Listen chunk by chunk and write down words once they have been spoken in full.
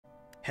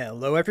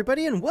Hello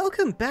everybody and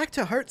welcome back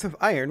to Hearts of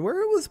Iron,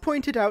 where it was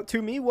pointed out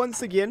to me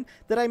once again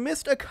that I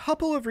missed a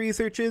couple of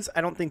researches.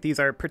 I don't think these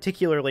are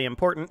particularly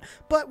important,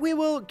 but we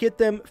will get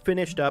them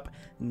finished up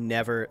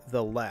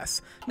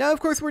nevertheless. Now,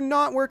 of course, we're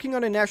not working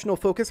on a national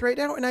focus right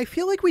now, and I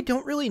feel like we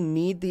don't really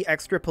need the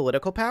extra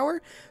political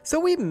power, so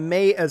we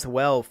may as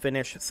well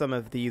finish some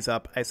of these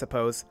up, I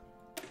suppose.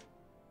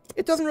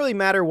 It doesn't really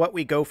matter what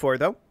we go for,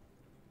 though.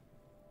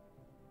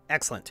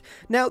 Excellent.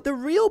 Now, the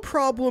real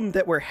problem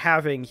that we're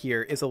having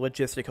here is a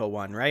logistical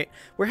one, right?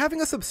 We're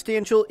having a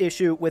substantial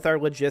issue with our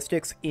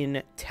logistics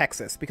in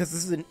Texas, because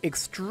this is an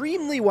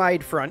extremely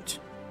wide front,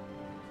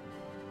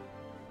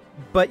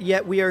 but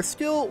yet we are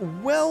still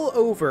well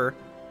over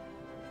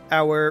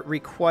our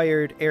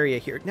required area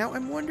here. Now,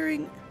 I'm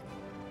wondering...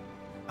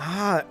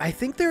 I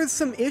think there's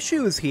some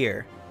issues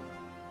here.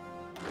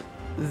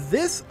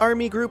 This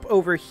army group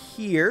over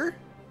here...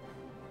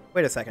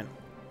 Wait a second.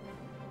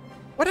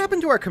 What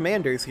happened to our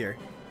commanders here?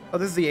 Oh,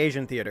 this is the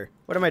Asian theater.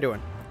 What am I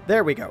doing?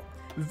 There we go.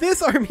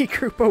 This army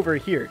group over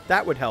here,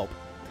 that would help.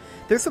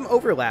 There's some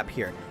overlap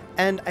here,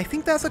 and I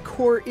think that's a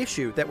core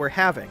issue that we're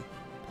having.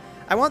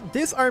 I want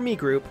this army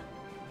group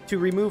to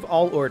remove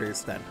all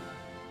orders then.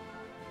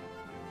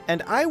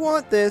 And I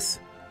want this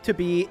to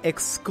be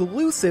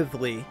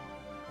exclusively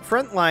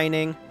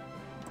frontlining,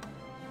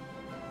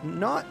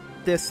 not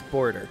this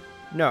border.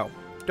 No,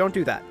 don't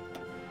do that.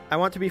 I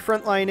want to be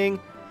frontlining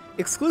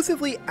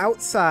exclusively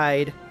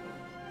outside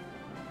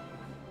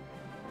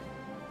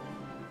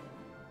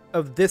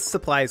of this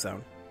supply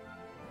zone.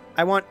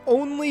 I want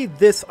only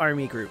this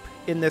army group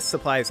in this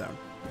supply zone.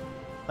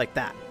 Like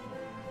that.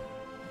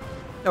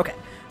 Okay,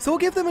 so we'll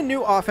give them a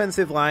new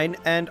offensive line,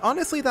 and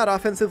honestly that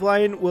offensive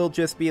line will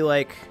just be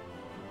like,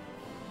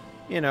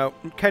 you know,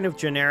 kind of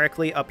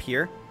generically up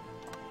here.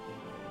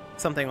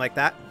 Something like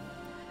that.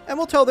 And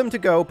we'll tell them to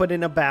go, but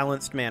in a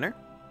balanced manner.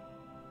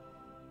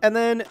 And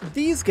then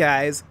these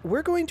guys,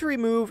 we're going to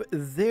remove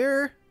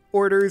their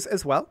orders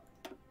as well.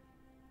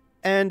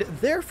 And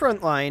their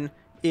front line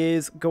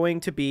is going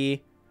to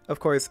be, of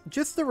course,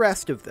 just the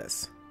rest of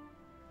this.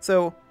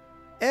 So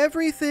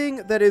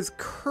everything that is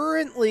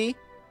currently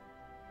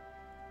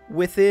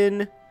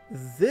within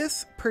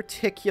this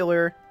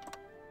particular...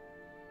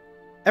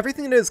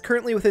 Everything that is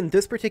currently within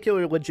this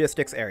particular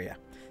logistics area.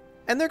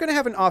 And they're going to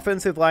have an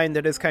offensive line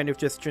that is kind of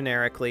just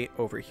generically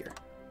over here.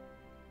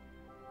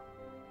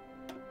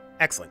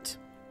 Excellent.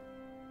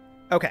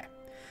 Okay.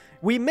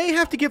 We may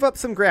have to give up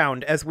some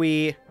ground as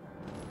we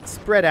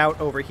spread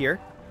out over here.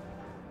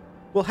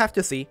 We'll have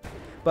to see.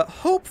 But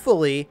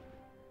hopefully,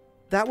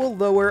 that will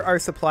lower our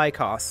supply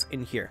costs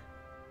in here.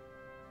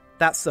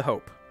 That's the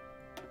hope.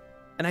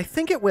 And I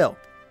think it will.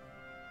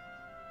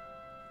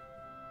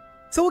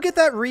 So we'll get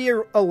that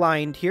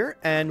realigned here,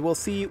 and we'll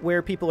see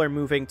where people are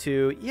moving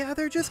to. Yeah,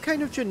 they're just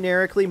kind of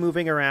generically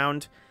moving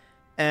around.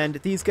 And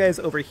these guys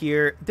over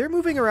here, they're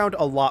moving around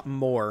a lot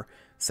more.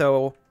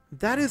 So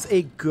that is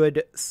a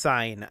good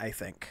sign, I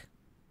think.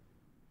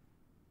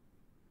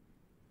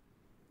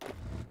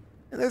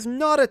 And there's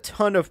not a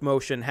ton of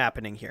motion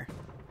happening here.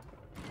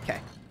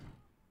 Okay.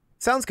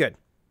 Sounds good.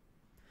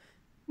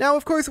 Now,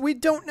 of course, we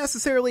don't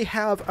necessarily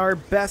have our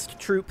best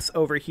troops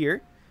over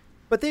here,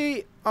 but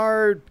they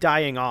are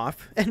dying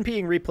off and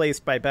being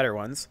replaced by better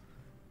ones.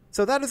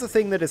 So that is a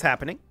thing that is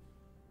happening.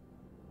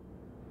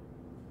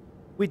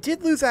 We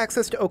did lose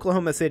access to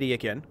Oklahoma City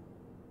again.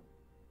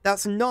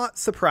 That's not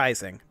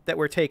surprising that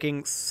we're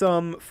taking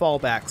some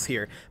fallbacks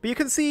here. But you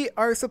can see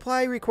our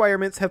supply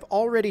requirements have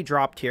already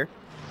dropped here.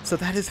 So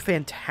that is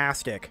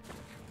fantastic.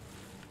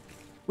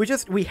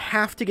 We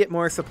have to get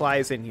more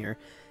supplies in here.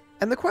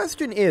 And the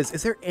question is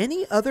there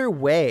any other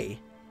way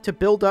to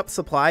build up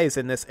supplies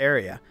in this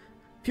area?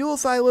 Fuel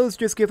silos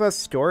just give us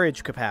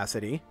storage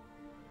capacity.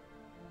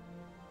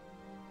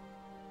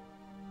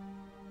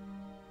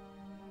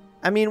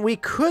 I mean, we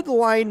could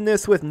line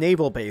this with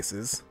naval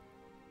bases.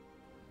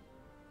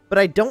 But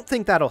I don't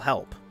think that'll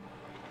help.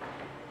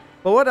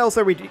 But what else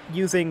are we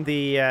using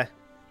the,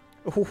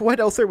 what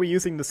else are we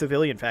using the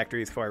civilian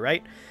factories for,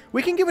 right?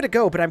 We can give it a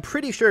go, but I'm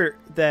pretty sure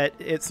that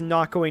it's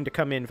not going to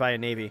come in via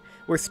Navy.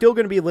 We're still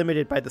going to be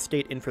limited by the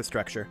state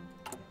infrastructure.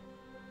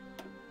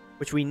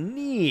 Which we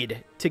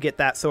need to get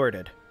that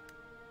sorted.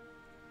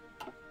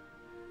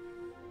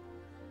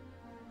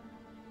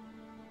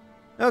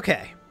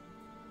 Okay.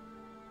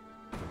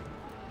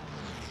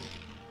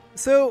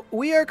 So,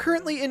 we are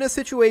currently in a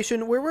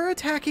situation where we're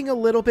attacking a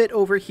little bit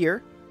over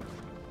here.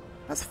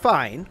 That's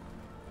fine.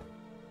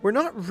 We're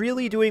not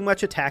really doing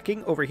much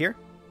attacking over here.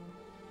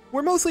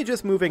 We're mostly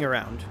just moving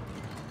around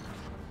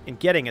and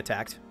getting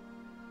attacked.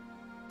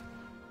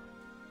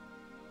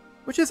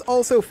 Which is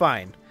also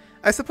fine.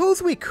 I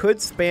suppose we could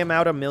spam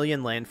out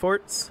 1,000,000 land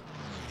forts.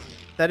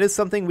 That is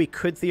something we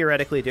could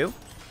theoretically do.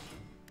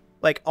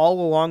 Like, all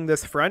along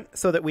this front,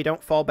 so that we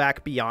don't fall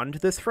back beyond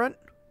this front.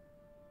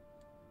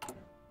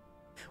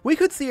 We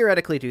could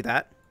theoretically do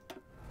that,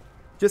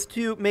 just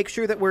to make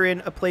sure that we're in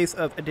a place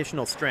of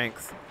additional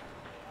strength.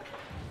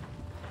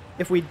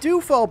 If we do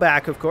fall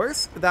back, of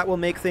course, that will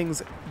make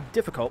things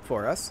difficult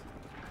for us.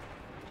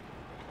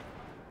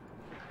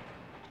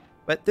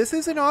 But this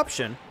is an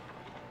option.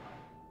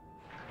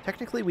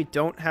 Technically, we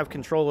don't have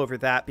control over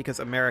that because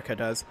America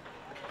does.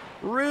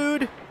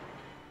 Rude.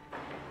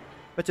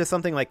 But just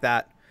something like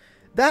that.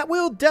 That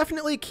will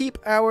definitely keep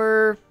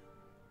our...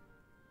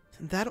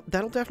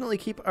 That'll definitely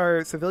keep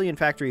our civilian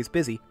factories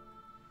busy.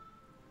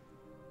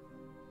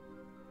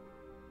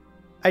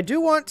 I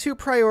do want to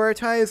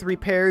prioritize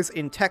repairs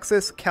in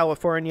Texas,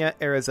 California,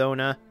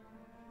 Arizona.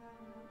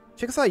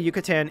 Chickasaw,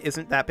 Yucatan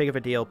isn't that big of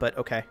a deal, but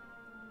okay.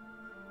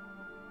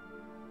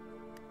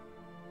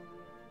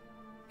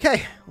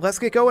 Okay, let's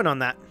get going on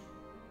that.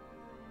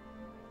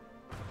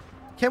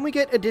 Can we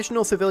get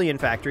additional civilian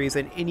factories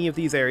in any of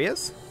these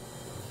areas?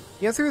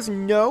 The answer is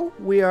no.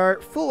 We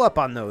are full up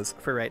on those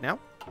for right now.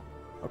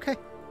 Okay.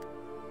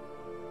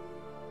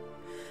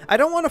 I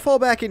don't want to fall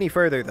back any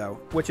further, though,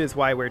 which is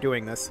why we're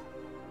doing this.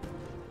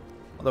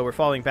 Although we're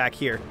falling back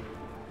here.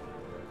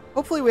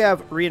 Hopefully we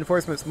have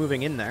reinforcements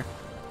moving in there.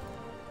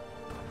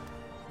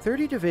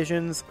 30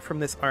 divisions from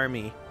this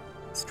army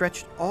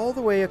stretched all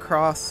the way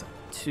across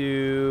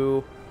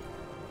to...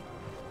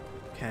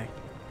 Okay.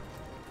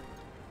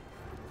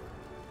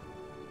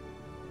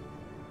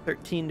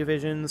 13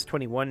 divisions,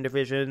 21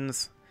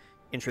 divisions.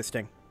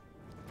 Interesting.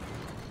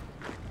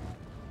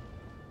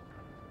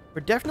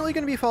 We're definitely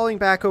going to be falling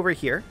back over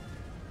here.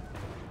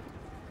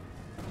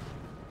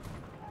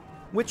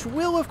 Which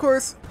will, of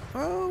course...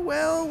 Oh,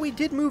 well, we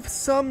did move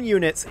some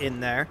units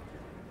in there.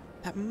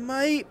 That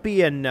might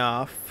be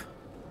enough.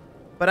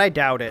 But I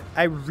doubt it.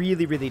 I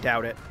really, really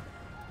doubt it.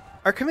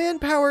 Our command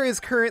power is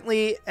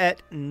currently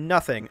at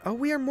nothing. Oh,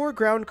 we are more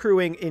ground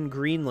crewing in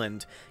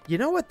Greenland. You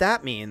know what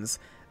that means?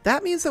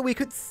 That means that we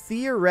could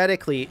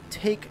theoretically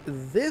take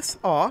this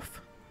off.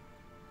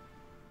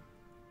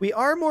 We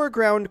are more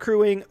ground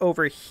crewing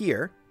over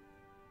here.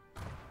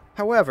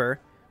 However,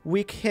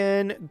 we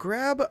can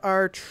grab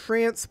our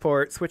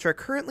transports, which are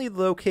currently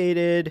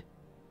located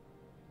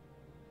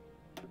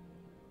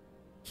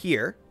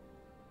here.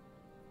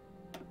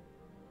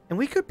 And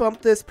we could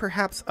bump this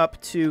perhaps up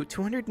to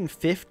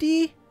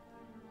 250?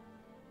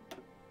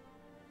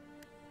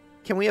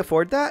 Can we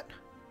afford that?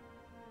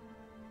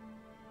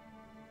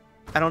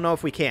 I don't know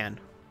if we can.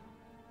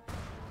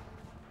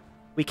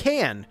 We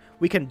can.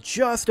 We can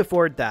just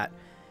afford that.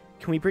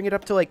 Can we bring it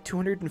up to like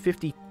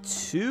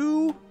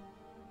 252?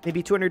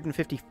 Maybe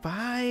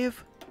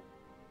 255?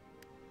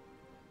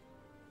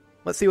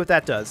 Let's see what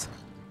that does.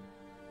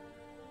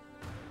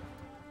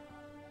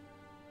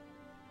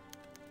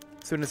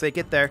 As soon as they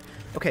get there.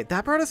 Okay,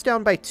 that brought us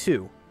down by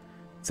 2.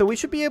 So we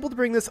should be able to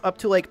bring this up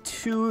to like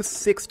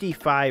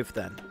 265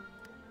 then.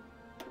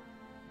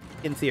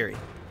 In theory.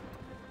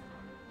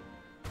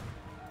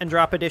 And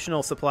drop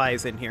additional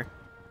supplies in here.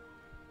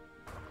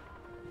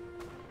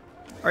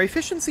 Our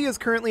efficiency is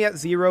currently at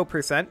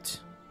 0%.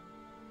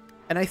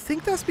 And I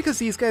think that's because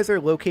these guys are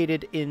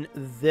located in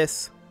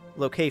this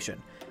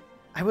location.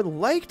 I would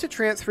like to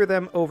transfer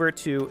them over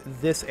to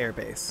this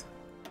airbase.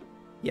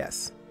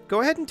 Yes.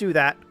 Go ahead and do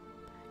that.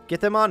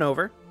 Get them on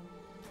over.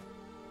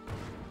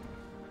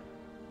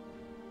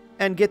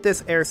 And get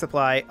this air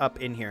supply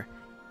up in here.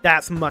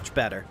 That's much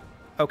better.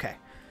 Okay.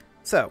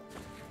 So,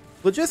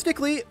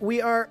 logistically,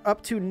 we are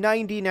up to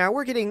 90 now.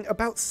 We're getting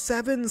about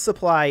 7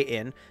 supply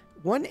in.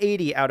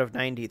 180 out of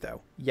 90,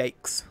 though.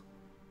 Yikes.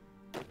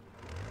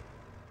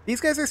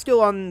 These guys are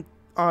still on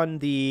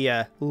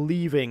the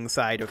leaving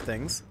side of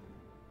things.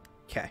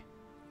 Okay.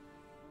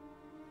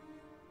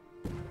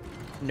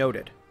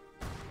 Noted.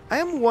 I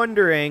am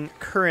wondering,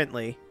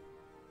 currently...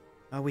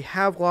 we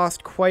have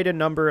lost quite a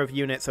number of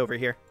units over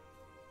here.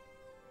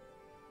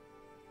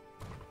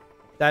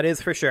 That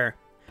is for sure.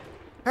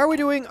 How are we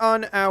doing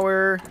on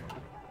our...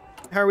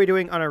 How are we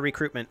doing on our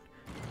recruitment?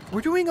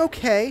 We're doing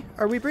okay.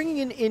 Are we bringing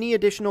in any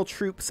additional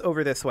troops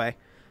over this way?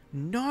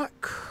 Not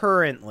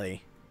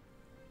currently.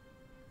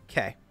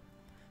 Okay.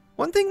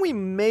 One thing we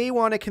may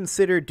want to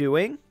consider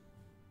doing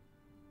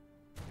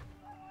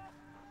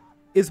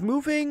is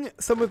moving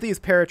some of these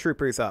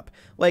paratroopers up.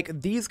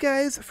 Like these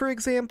guys, for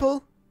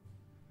example.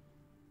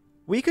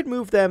 We could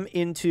move them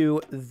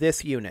into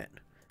this unit.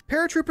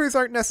 Paratroopers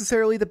aren't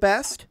necessarily the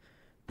best,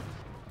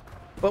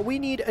 but we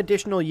need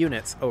additional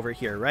units over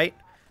here, right?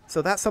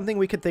 So that's something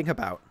we could think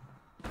about.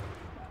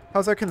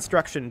 How's our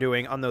construction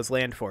doing on those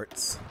land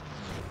forts?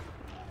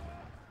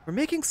 We're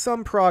making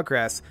some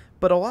progress,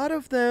 but a lot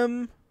of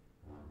them...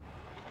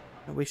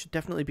 We should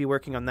definitely be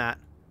working on that.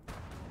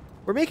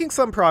 We're making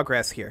some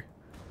progress here.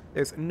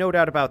 There's no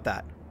doubt about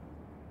that.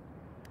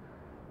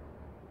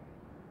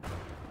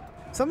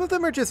 Some of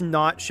them are just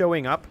not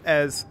showing up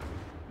as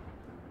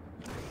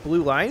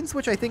blue lines,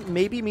 which I think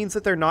maybe means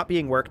that they're not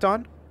being worked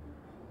on.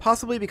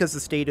 Possibly because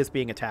the state is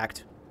being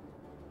attacked.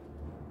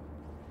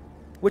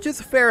 Which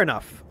is fair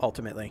enough,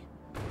 ultimately.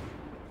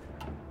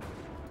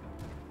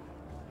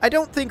 I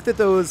don't think that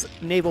those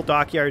naval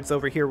dockyards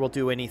over here will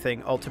do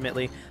anything,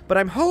 ultimately, but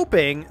I'm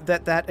hoping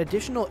that that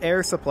additional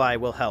air supply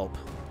will help.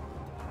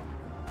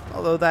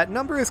 Although that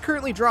number is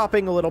currently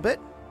dropping a little bit.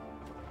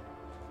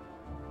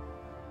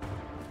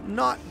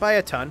 Not by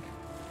a ton.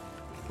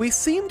 We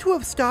seem to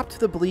have stopped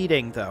the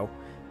bleeding, though.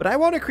 But I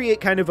want to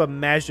create kind of a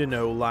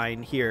Maginot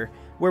line here,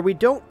 where we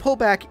don't pull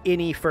back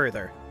any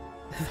further.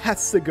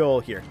 That's the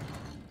goal here.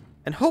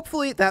 And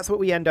hopefully that's what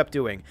we end up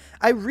doing.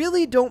 I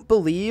really don't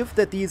believe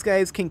that these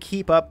guys can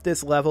keep up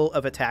this level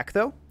of attack,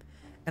 though.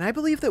 And I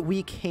believe that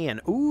we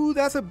can. Ooh,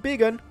 that's a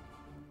big one.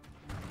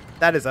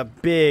 That is a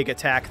big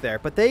attack there,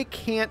 but they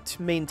can't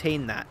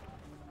maintain that.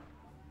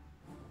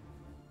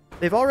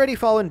 They've already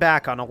fallen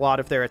back on a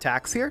lot of their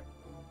attacks here.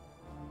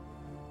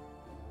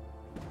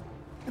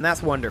 And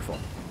that's wonderful.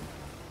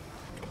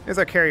 There's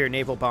our carrier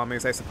naval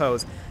bombers, I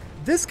suppose.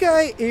 This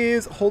guy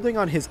is holding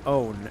on his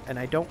own, and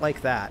I don't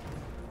like that.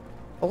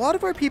 A lot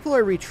of our people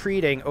are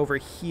retreating over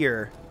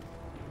here.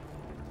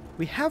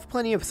 We have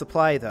plenty of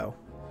supply, though.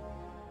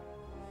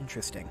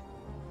 Interesting.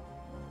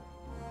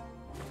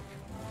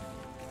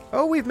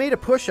 Oh, we've made a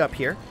push up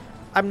here.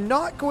 I'm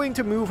not going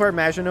to move our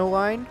Maginot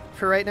line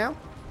for right now.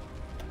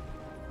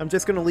 I'm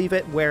just going to leave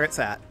it where it's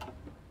at.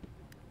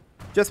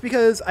 Just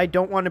because I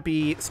don't want to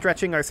be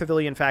stretching our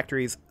civilian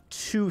factories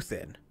too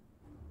thin.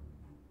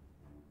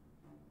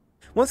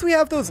 Once we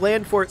have those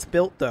land forts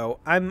built, though,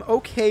 I'm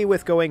okay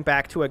with going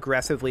back to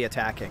aggressively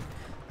attacking.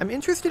 I'm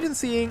interested in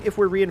seeing if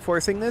we're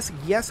reinforcing this.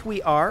 Yes,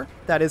 we are.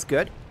 That is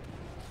good.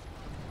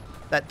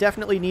 That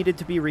definitely needed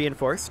to be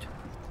reinforced.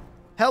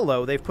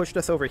 Hello, they've pushed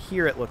us over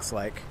here, it looks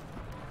like.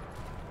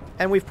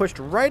 And we've pushed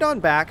right on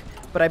back,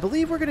 but I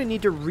believe we're going to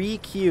need to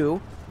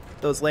re-queue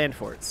those land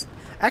forts.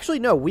 Actually,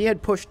 no, we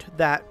had pushed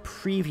that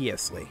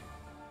previously.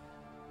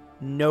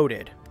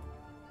 Noted.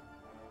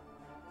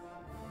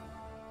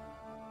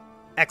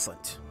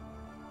 Excellent.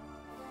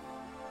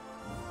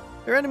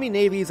 There are enemy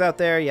navies out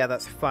there. Yeah,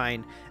 that's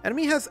fine.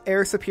 Enemy has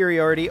air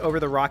superiority over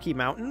the Rocky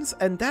Mountains,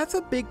 and that's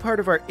a big part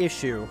of our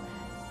issue.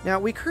 Now,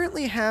 we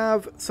currently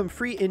have some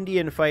free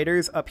Indian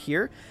fighters up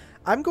here.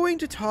 I'm going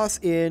to toss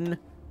in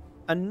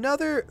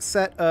another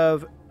set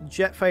of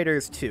jet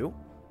fighters too,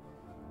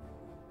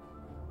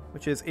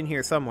 which is in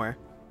here somewhere.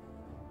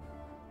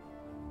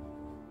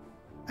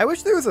 I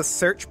wish there was a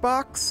search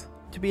box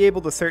to be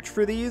able to search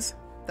for these.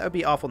 That would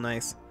be awful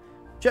nice.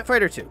 Jet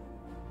fighter 2.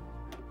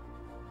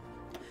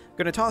 I'm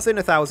going to toss in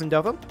 1,000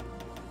 of them.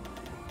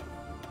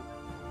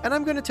 And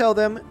I'm going to tell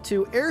them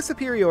to air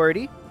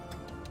superiority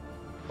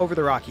over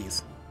the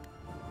Rockies.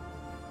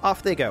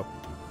 Off they go.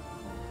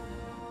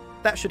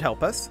 That should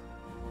help us.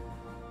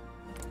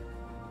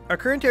 Our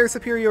current air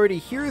superiority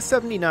here is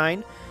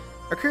 79.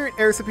 Our current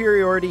air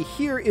superiority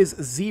here is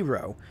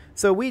 0.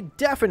 So we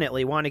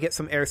definitely want to get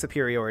some air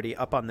superiority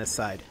up on this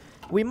side.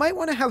 We might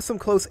want to have some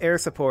close air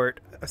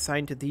support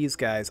assigned to these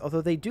guys,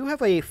 although they do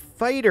have a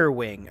fighter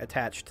wing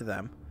attached to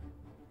them.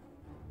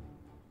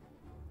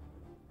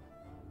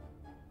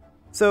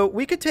 So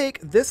we could take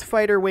this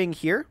fighter wing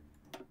here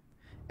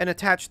and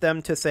attach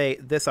them to, say,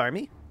 this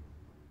army.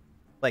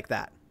 Like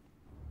that.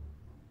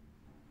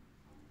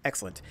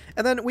 Excellent.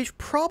 And then we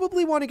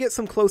probably want to get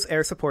some close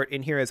air support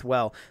in here as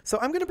well. So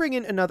I'm going to bring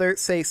in another,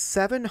 say,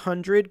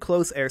 700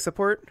 close air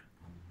support.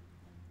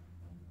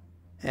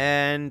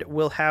 And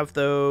we'll have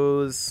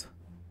those...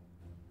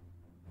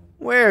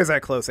 Where's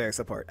our close air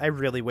support? I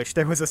really wish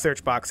there was a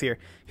search box here.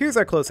 Here's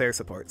our close air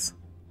supports.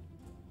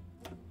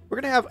 We're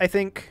going to have, I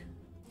think,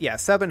 yeah,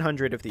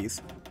 700 of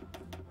these.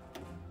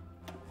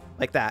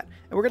 Like that.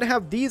 And we're going to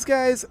have these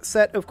guys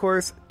set, of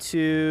course,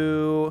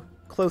 to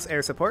close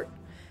air support.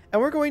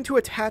 And we're going to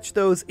attach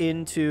those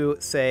into,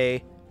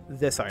 say,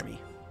 this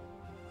army.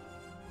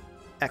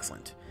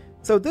 Excellent.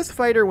 So this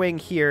fighter wing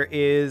here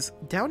is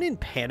down in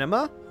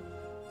Panama.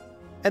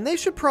 And they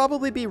should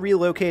probably be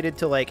relocated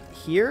to, like,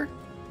 here.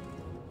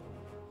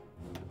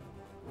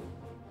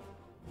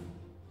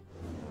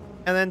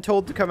 And then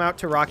told to come out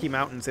to Rocky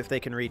Mountains if they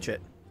can reach it.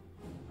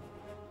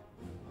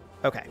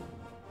 Okay.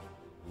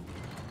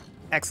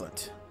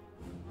 Excellent.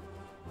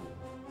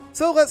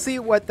 So let's see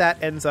what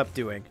that ends up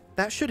doing.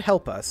 That should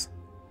help us.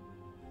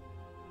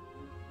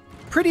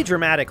 Pretty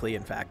dramatically,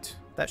 in fact.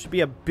 That should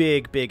be a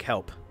big, big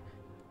help.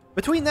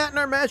 Between that and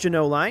our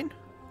Maginot line,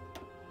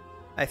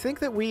 I think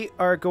that we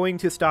are going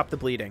to stop the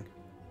bleeding.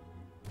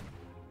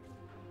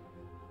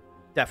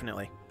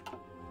 Definitely.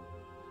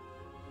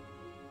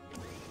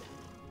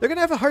 They're going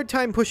to have a hard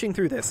time pushing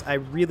through this. I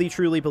really,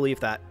 truly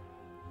believe that.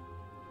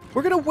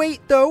 We're going to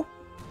wait, though,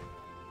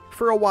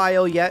 for a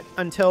while yet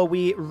until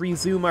we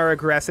resume our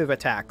aggressive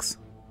attacks.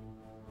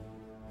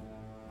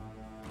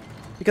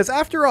 Because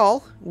after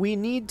all, we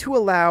need to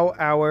allow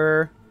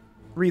our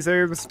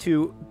reserves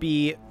to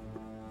be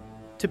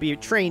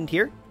trained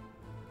here.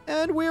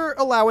 And we're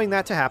allowing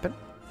that to happen.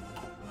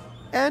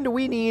 And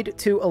we need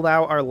to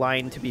allow our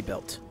line to be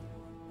built.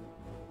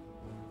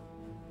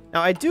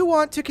 Now, I do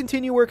want to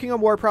continue working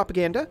on war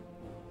propaganda.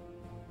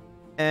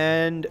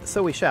 And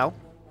so we shall.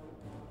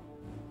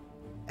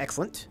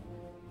 Excellent.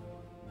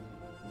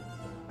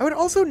 I would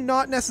also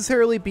not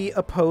necessarily be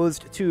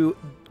opposed to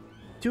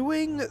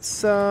doing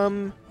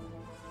some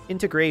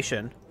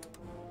integration.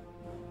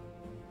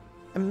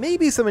 And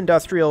maybe some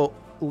industrial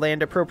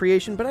land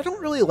appropriation, but I don't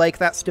really like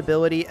that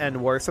stability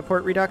and war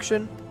support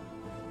reduction.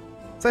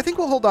 So I think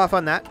we'll hold off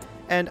on that.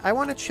 And I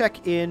want to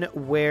check in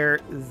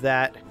where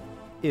that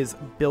is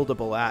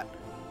buildable at.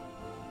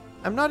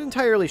 I'm not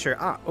entirely sure.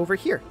 Ah, over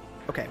here.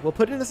 Okay, we'll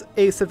put in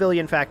a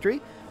civilian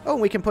factory. Oh,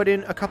 and we can put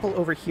in a couple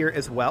over here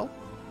as well.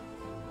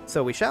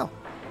 So we shall.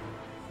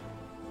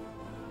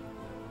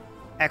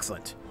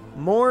 Excellent.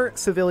 More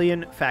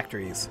civilian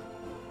factories.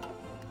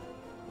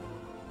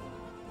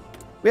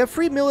 We have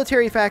free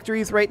military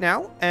factories right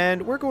now,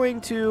 and we're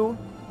going to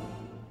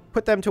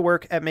put them to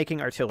work at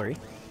making artillery.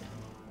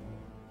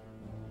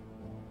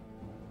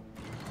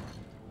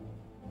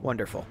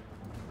 Wonderful.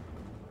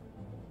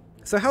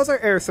 So how's our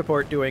air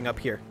support doing up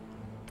here?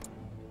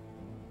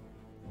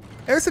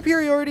 Air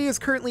superiority is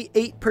currently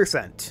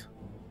 8%.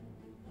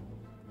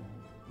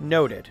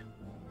 Noted.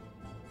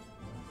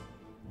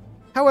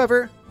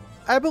 However,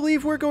 I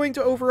believe we're going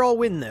to overall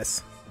win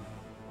this.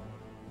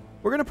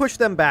 We're going to push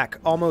them back,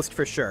 almost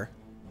for sure.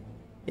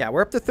 Yeah,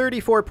 we're up to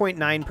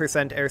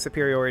 34.9% air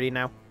superiority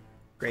now.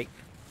 Great.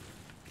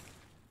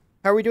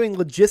 How are we doing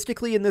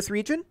logistically in this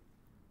region?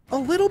 A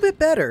little bit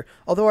better,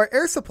 although our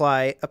air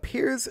supply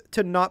appears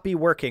to not be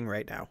working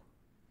right now.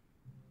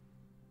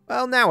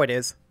 Well, now it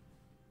is.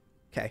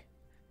 Okay.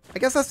 I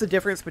guess that's the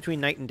difference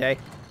between night and day.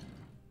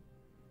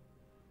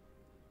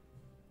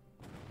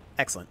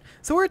 Excellent.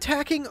 So we're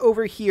attacking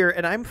over here,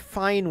 and I'm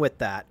fine with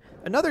that.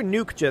 Another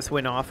nuke just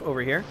went off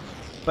over here,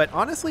 but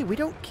honestly, we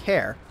don't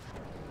care.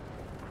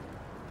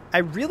 I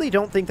really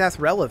don't think that's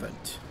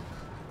relevant.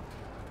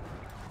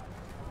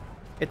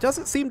 It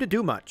doesn't seem to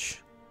do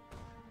much.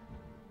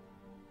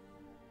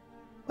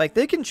 Like,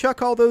 they can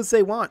chuck all those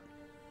they want.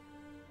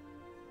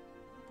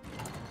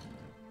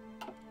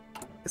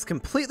 It's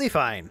completely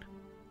fine.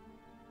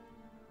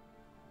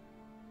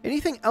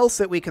 Anything else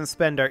that we can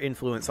spend our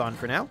influence on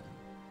for now?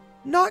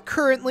 Not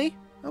currently.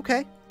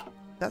 Okay,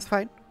 that's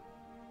fine.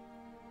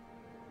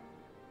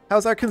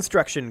 How's our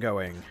construction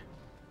going?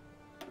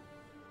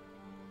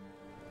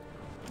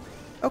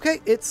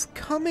 Okay, it's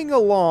coming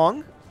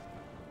along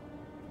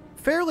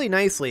fairly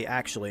nicely,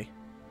 actually.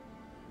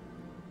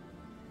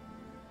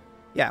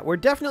 Yeah, we're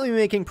definitely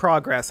making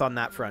progress on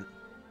that front.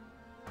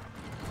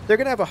 They're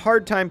going to have a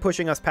hard time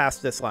pushing us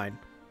past this line.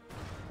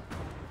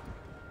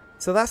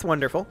 So that's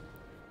wonderful.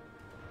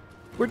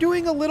 We're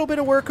doing a little bit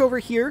of work over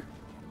here.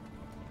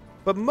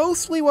 But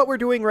mostly what we're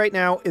doing right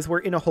now is we're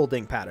in a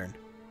holding pattern.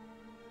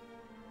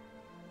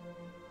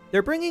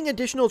 They're bringing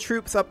additional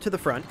troops up to the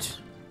front.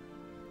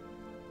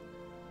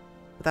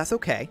 But that's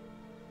okay.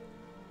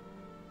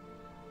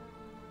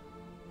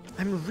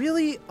 I'm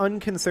really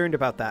unconcerned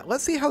about that.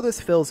 Let's see how this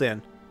fills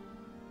in.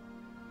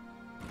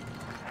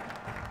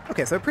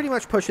 Okay, so it pretty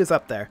much pushes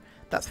up there.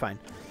 That's fine.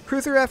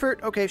 Cruiser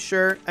effort, okay,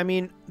 sure. I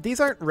mean, these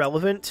aren't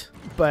relevant,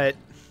 but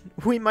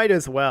we might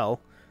as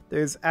well.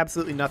 There's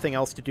absolutely nothing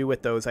else to do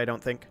with those, I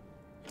don't think.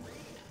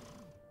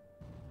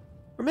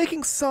 We're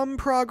making some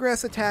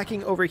progress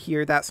attacking over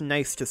here. That's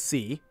nice to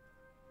see.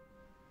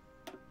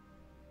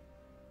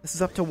 This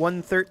is up to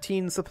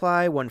 113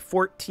 supply,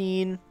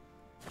 114.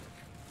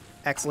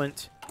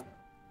 Excellent.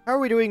 How are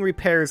we doing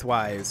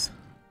repairs-wise?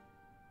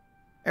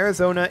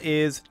 Arizona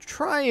is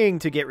trying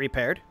to get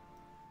repaired.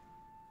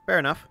 Fair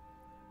enough.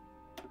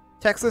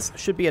 Texas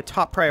should be a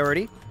top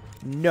priority.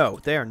 No,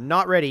 they are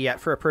not ready yet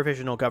for a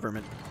provisional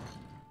government.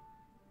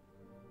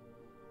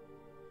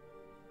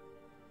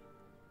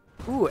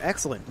 Ooh,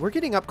 excellent. We're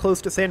getting up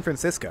close to San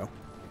Francisco.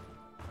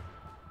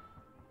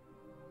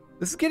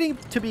 This is getting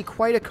to be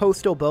quite a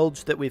coastal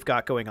bulge that we've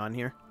got going on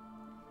here.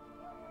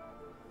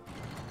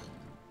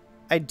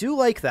 I do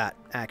like that,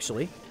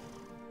 actually.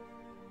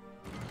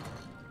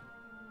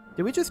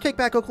 Did we just take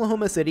back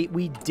Oklahoma City?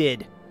 We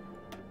did.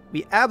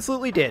 We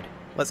absolutely did.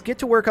 Let's get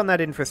to work on that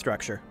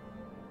infrastructure.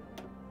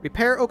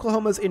 Repair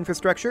Oklahoma's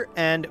infrastructure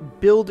and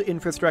build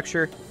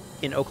infrastructure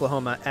in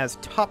Oklahoma as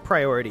top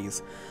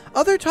priorities.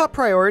 Other top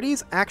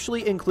priorities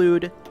actually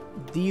include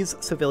these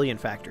civilian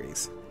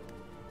factories.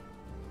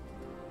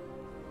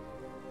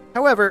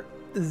 However,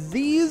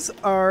 these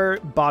are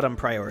bottom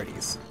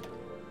priorities.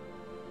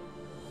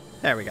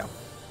 There we go.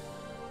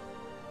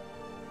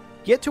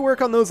 Get to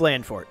work on those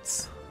land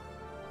forts.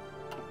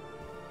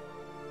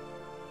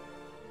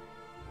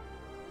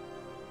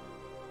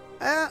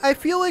 I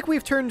feel like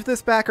we've turned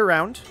this back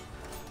around.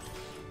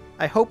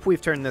 I hope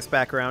we've turned this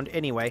back around.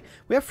 Anyway,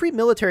 we have free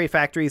military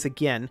factories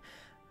again.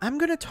 I'm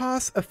going to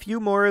toss a few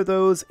more of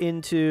those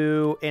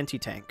into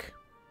anti-tank.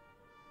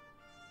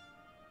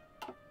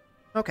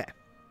 Okay.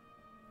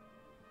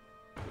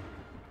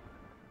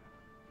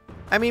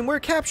 I mean, we're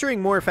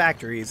capturing more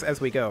factories as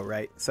we go,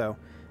 right? So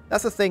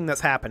that's a thing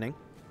that's happening.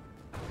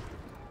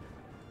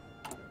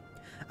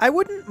 I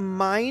wouldn't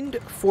mind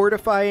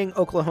fortifying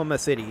Oklahoma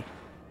City,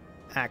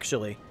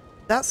 actually.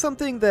 That's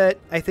something that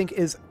I think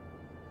is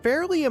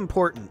fairly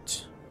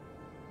important.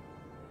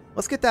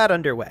 Let's get that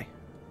underway.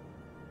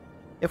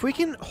 If we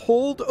can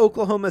hold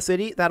Oklahoma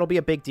City, that'll be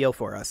a big deal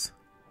for us.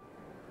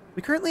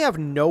 We currently have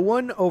no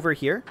one over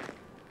here,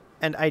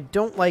 and I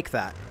don't like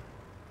that.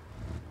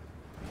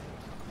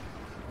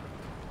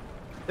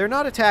 They're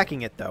not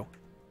attacking it, though.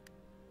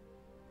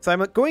 So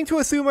I'm going to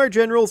assume our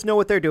generals know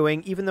what they're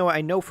doing, even though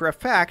I know for a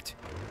fact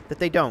that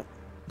they don't.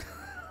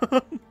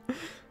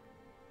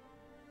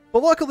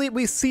 But luckily,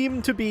 we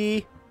seem to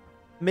be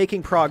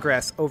making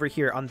progress over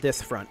here on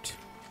this front.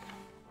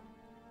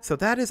 So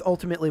that is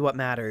ultimately what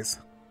matters.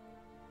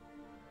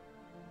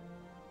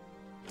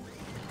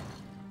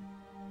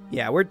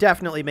 Yeah, we're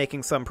definitely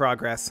making some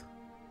progress.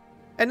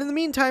 And in the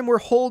meantime, we're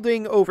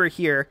holding over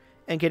here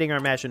and getting our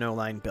Maginot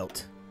Line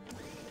built.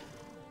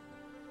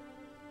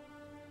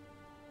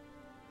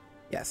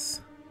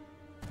 Yes.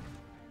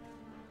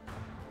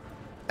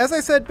 As I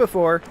said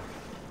before,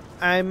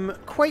 I'm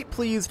quite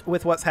pleased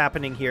with what's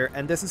happening here,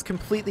 and this is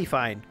completely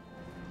fine.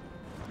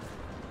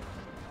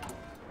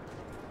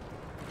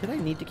 Did I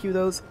need to queue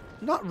those?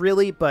 Not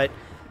really, but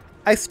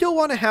I still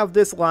want to have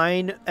this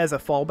line as a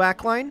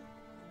fallback line.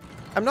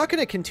 I'm not going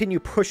to continue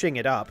pushing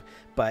it up,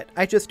 but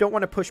I just don't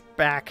want to push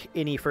back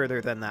any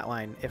further than that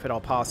line, if at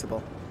all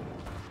possible.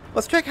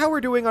 Let's check how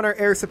we're doing on our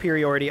air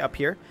superiority up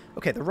here.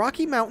 Okay, the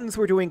Rocky Mountains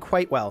were doing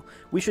quite well.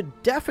 We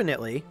should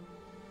definitely...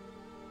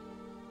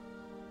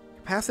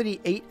 Capacity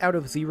 8 out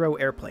of 0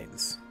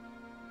 airplanes.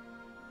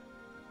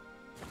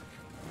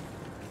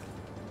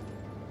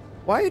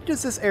 Why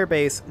does this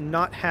airbase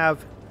not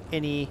have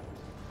any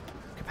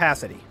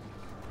capacity?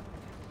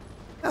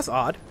 That's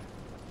odd.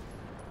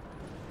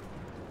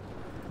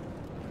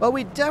 Well,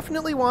 we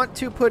definitely want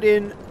to put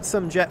in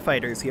some jet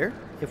fighters here,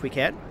 if we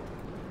can.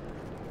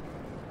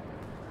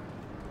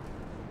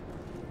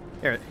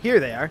 Here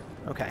they are.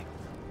 Okay.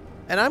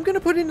 And I'm going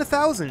to put in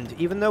 1,000,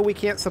 even though we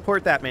can't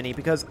support that many,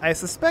 because I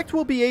suspect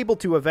we'll be able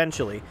to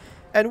eventually.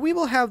 And we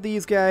will have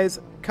these guys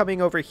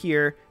coming over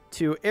here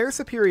to air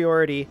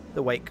superiority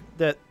the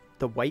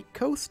White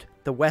Coast?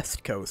 The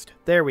West Coast.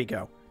 There we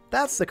go.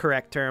 That's the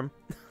correct term.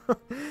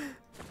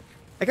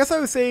 I guess I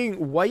was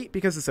saying white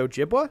because it's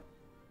Ojibwa,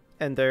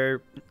 and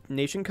their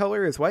nation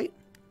color is white?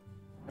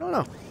 I don't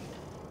know.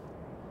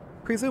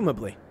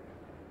 Presumably.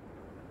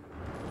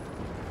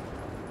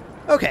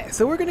 Okay,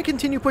 so we're going to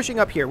continue pushing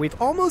up here.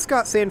 We've almost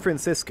got San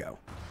Francisco.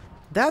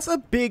 That's a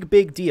big,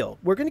 big deal.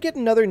 We're going to get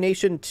another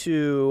nation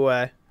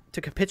to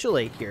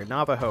capitulate here.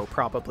 Navajo,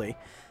 probably.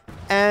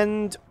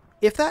 And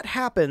if that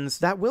happens,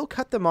 that will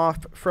cut them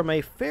off from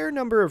a fair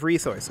number of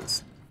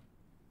resources.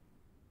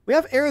 We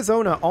have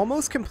Arizona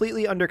almost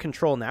completely under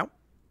control now.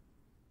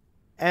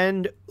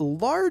 And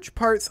large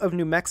parts of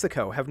New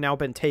Mexico have now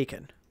been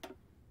taken.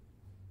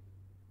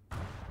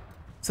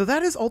 So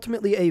that is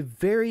ultimately a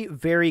very,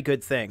 very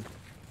good thing.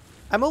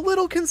 I'm a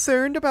little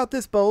concerned about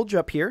this bulge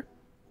up here.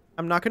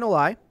 I'm not going to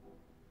lie.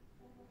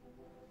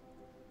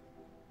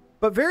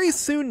 But very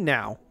soon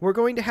now, we're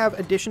going to have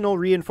additional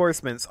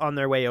reinforcements on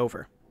their way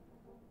over.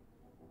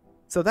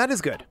 So that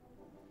is good.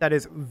 That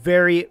is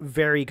very,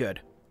 very good.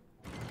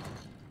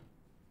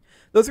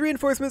 Those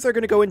reinforcements are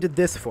going to go into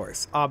this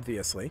force,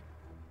 obviously.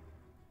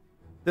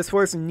 This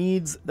force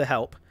needs the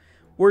help.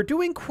 We're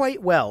doing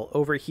quite well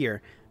over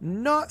here.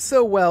 Not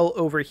so well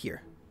over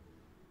here.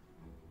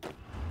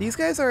 These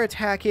guys are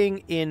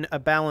attacking in a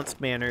balanced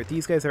manner.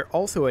 These guys are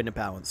also in a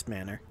balanced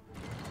manner.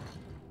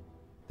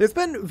 There's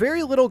been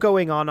very little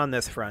going on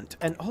this front,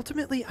 and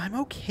ultimately I'm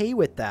okay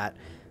with that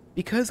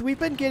because we've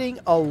been getting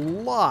a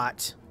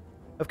lot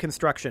of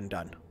construction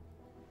done.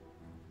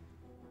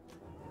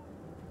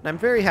 And I'm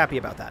very happy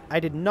about that. I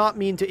did not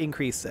mean to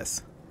increase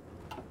this.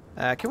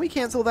 Can we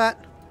cancel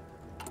that?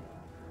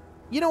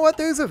 You know what?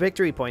 There's a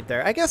victory point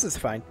there. I guess it's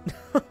fine.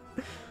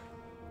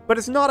 But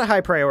it's not a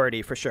high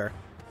priority for sure.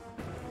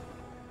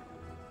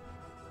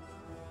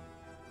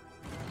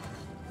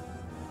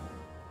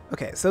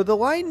 Okay, so the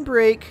line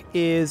break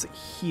is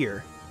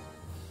here.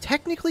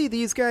 Technically,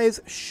 these guys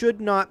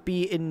should not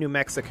be in New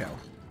Mexico.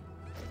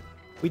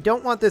 We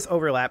don't want this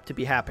overlap to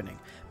be happening.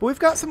 But we've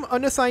got some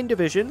unassigned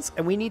divisions,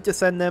 and we need to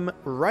send them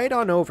right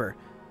on over.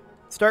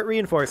 Start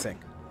reinforcing.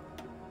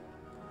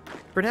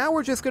 For now,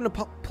 we're just going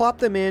to plop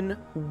them in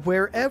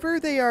wherever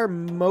they are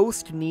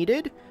most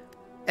needed.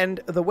 And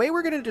the way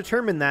we're going to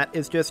determine that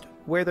is just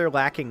where they're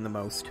lacking the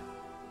most.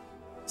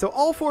 So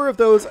all 4 of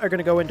those are going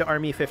to go into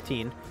Army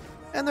 15.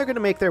 And they're going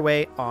to make their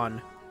way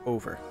on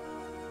over.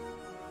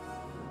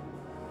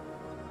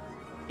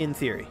 In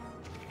theory.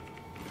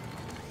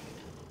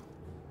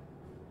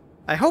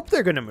 I hope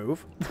they're going to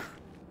move.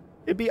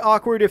 It'd be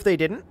awkward if they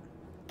didn't.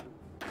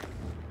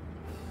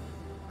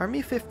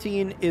 Army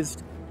 15 is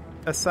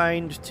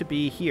assigned to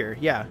be here.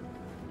 Yeah.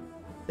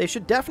 They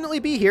should definitely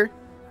be here.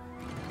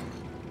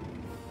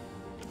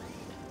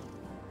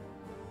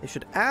 They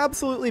should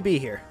absolutely be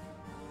here.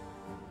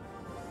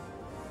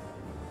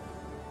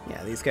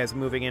 Yeah, these guys are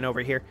moving in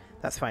over here.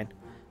 That's fine.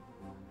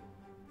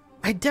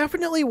 I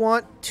definitely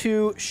want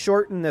to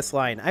shorten this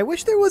line. I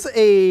wish there was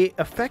a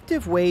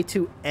effective way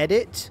to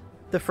edit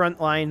the front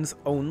lines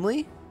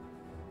only.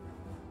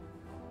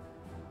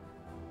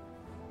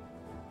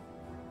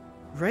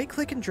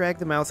 Right-click and drag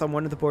the mouse on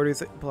one of the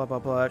borders, blah, blah,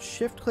 blah.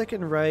 Shift-click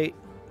and right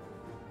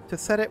to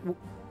set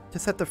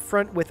the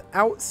front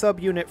without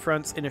subunit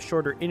fronts in a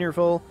shorter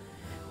interval.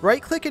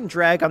 Right-click and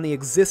drag on the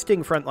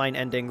existing frontline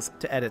endings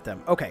to edit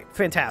them. Okay,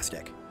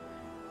 fantastic.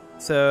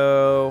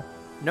 So,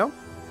 no?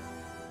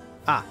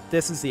 Ah,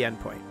 this is the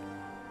endpoint.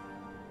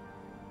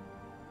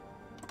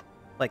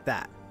 Like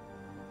that.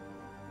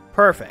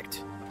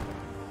 Perfect.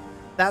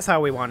 That's how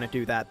we want to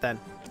do that then.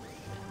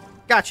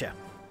 Gotcha.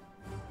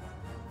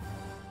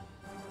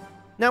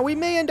 Now, we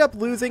may end up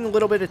losing a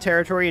little bit of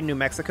territory in New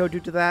Mexico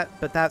due to that,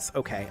 but that's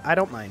okay. I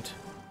don't mind.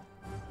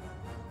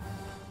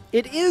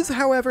 It is,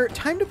 however,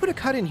 time to put a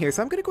cut in here,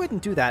 so I'm going to go ahead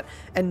and do that.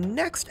 And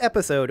next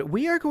episode,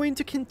 we are going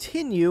to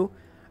continue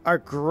our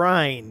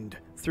grind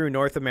through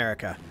North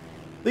America.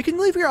 You can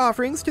leave your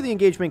offerings to the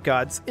engagement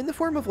gods in the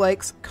form of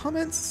likes,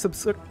 comments,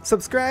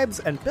 subscribes,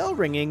 and bell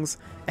ringings.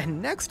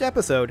 And next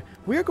episode,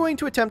 we're going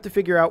to attempt to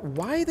figure out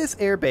why this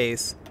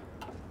airbase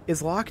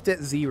is locked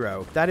at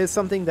 0. That is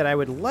something that I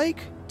would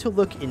like to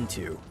look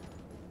into.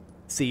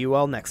 See you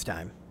all next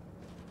time.